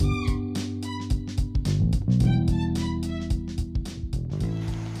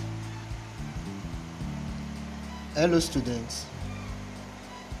Hello students.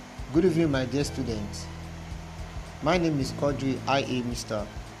 Good evening my dear students. My name is Quadri IA Mr.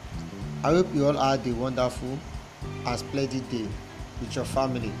 I hope you all had a wonderful and splendid day with your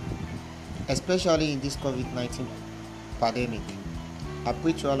family, especially in this COVID-19 pandemic. I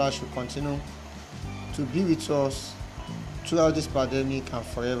pray to Allah should continue to be with us throughout this pandemic and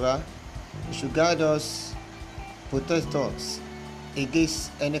forever. He should guide us, protect us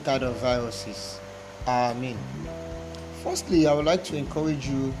against any kind of viruses. Amen. Firstly, I would like to encourage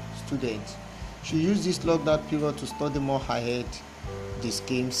you students to use this lockdown period to study more ahead the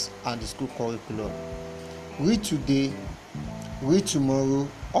schemes and the school curriculum. Read today, read tomorrow,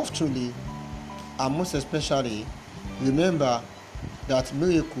 oftenly, and most especially, remember that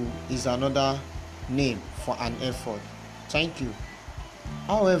miracle is another name for an effort. Thank you.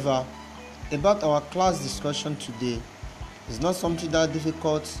 However, about our class discussion today is not something that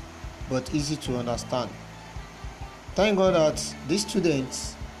difficult but easy to understand. Thank God that these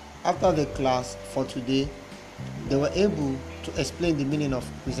students, after the class for today, they were able to explain the meaning of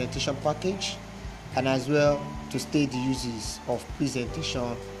presentation package and as well to state the uses of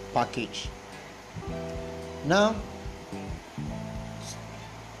presentation package. Now,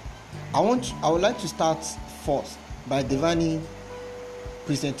 I would like to start first by defining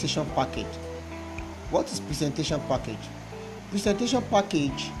presentation package. What is presentation package? Presentation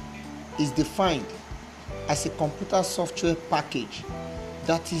package is defined as a computer software package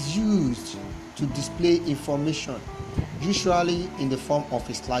that is used to display information, usually in the form of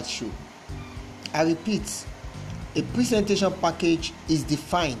a slideshow. I repeat, a presentation package is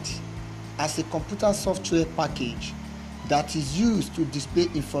defined as a computer software package that is used to display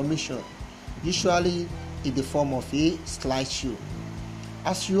information, usually in the form of a slideshow.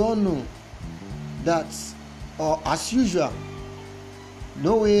 As you all know, that, or as usual,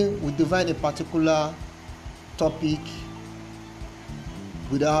 no way we define a particular topic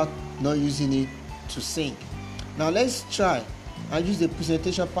without not using it to sing. Now let's try and use the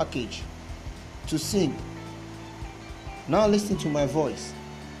presentation package to sing. Now listen to my voice.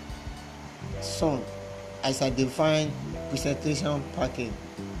 Song as I define presentation package.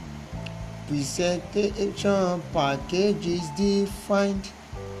 Presentation package is defined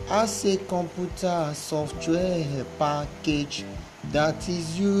as a computer software package that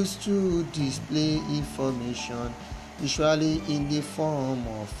is used to display information, usually in the form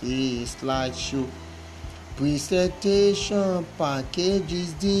of a slideshow. Presentation package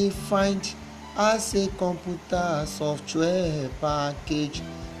is defined as a computer software package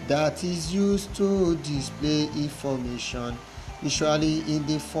that is used to display information, usually in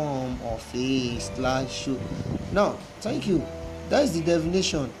the form of a slideshow. Now, thank you. That is the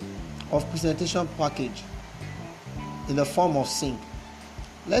definition of presentation package in the form of sync.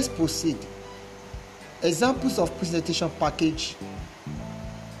 Let's proceed. Examples of presentation package.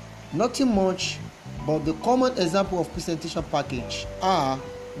 Nothing much, but the common example of presentation package are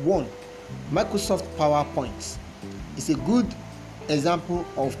 1. Microsoft PowerPoint is a good example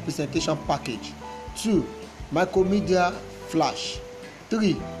of presentation package. 2. Macromedia Flash.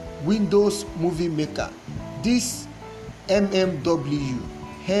 3. Windows Movie Maker. This MMW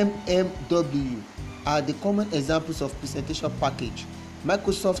are the common examples of presentation package.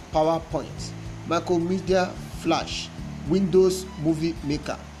 Microsoft PowerPoint, Macromedia Flash, Windows Movie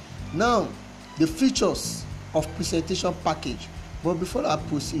Maker. Now, the features of presentation package. But before I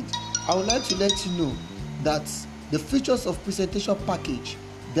proceed, I would like to let you know that the features of presentation package,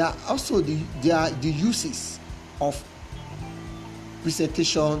 there are also the uses of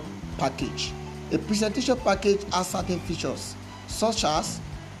presentation package. A presentation package has certain features such as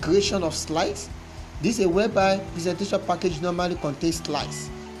creation of slides. This is whereby presentation package normally contains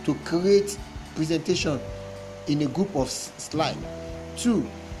slides to create presentation in a group of slides. 2.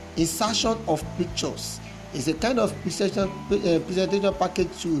 Insertion of pictures is a kind of presentation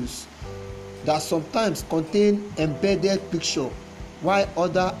package tools that sometimes contain embedded picture, while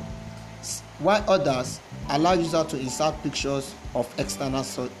others allow user to insert pictures of external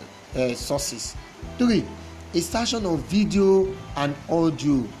sources. 3. Insertion of video and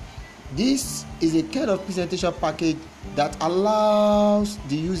audio. This is a kind of presentation package that allows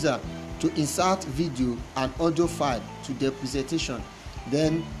the user to insert video and audio file to their presentation.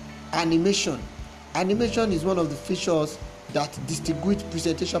 Then animation. Animation is one of the features that distinguish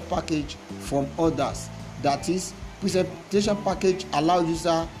presentation package from others. That is, presentation package allow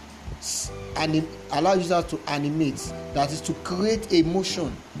users to animate. That is, to create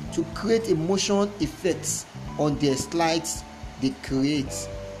emotion effects on their slides they create.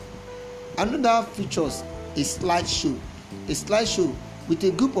 Another feature is slideshow. A slideshow with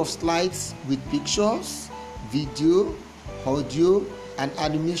a group of slides with pictures, video, audio, and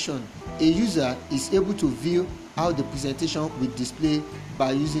animation. A user is able to view how the presentation will display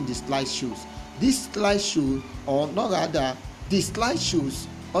by using the slideshows. This slideshow, or not rather, the slideshows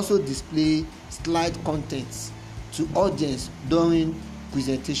also display slide contents to audience during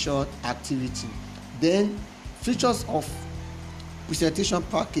presentation activity. Then features of presentation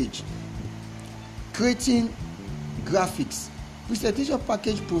package: creating graphics. Presentation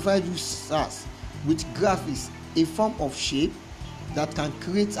package provides users with graphics in form of shape that can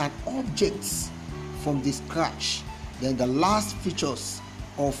create an object from the scratch. Then the last features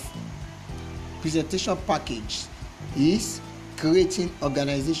of presentation package is creating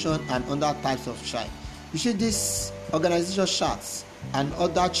organization and other types of chart. You see, this organization charts and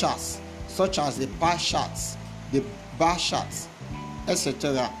other charts such as the pie charts, the bar charts,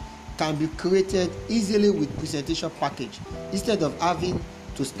 etc. can be created easily with presentation package instead of having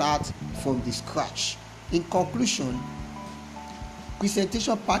to start from the scratch. In conclusion,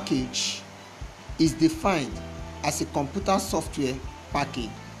 presentation package is defined as a computer software package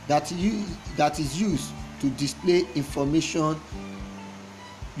that is used to display information,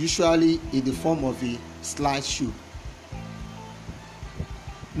 usually in the form of a slideshow.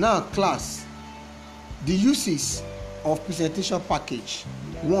 Now class, the uses of presentation package.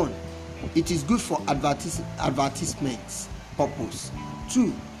 1. It is good for advertisements purpose.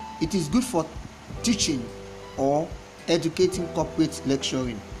 2. It is good for teaching or educating corporate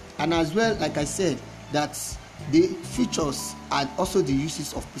lecturing. And as well, like I said, that the features and also the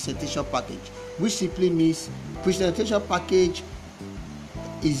uses of presentation package, which simply means presentation package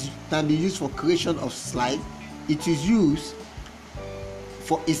can be used for creation of slides. It is used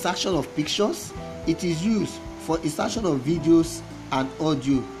for insertion of pictures. It is used for insertion of videos and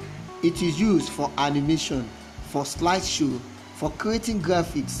audio. It is used for animation, for slideshow, for creating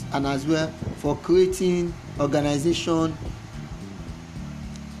graphics, and as well for creating organization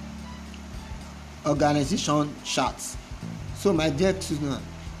charts. So my dear students,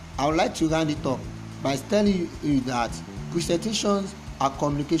 I would like to round it up by telling you that presentations are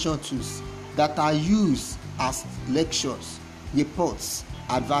communication tools that are used as lectures, reports,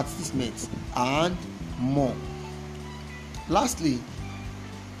 advertisements, and more. Lastly,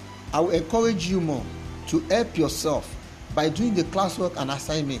 I will encourage you more to help yourself by doing the classwork and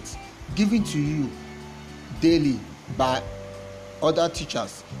assignments given to you daily by other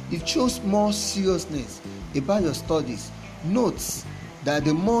teachers. It shows more seriousness about your studies. Note that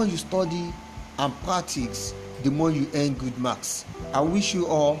the more you study and practice, the more you earn good marks. I wish you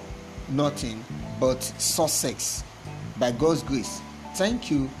all nothing but success by God's grace. Thank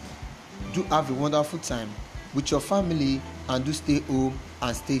you. Do have a wonderful time with your family, and do stay home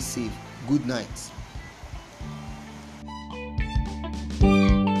and stay safe. Good night.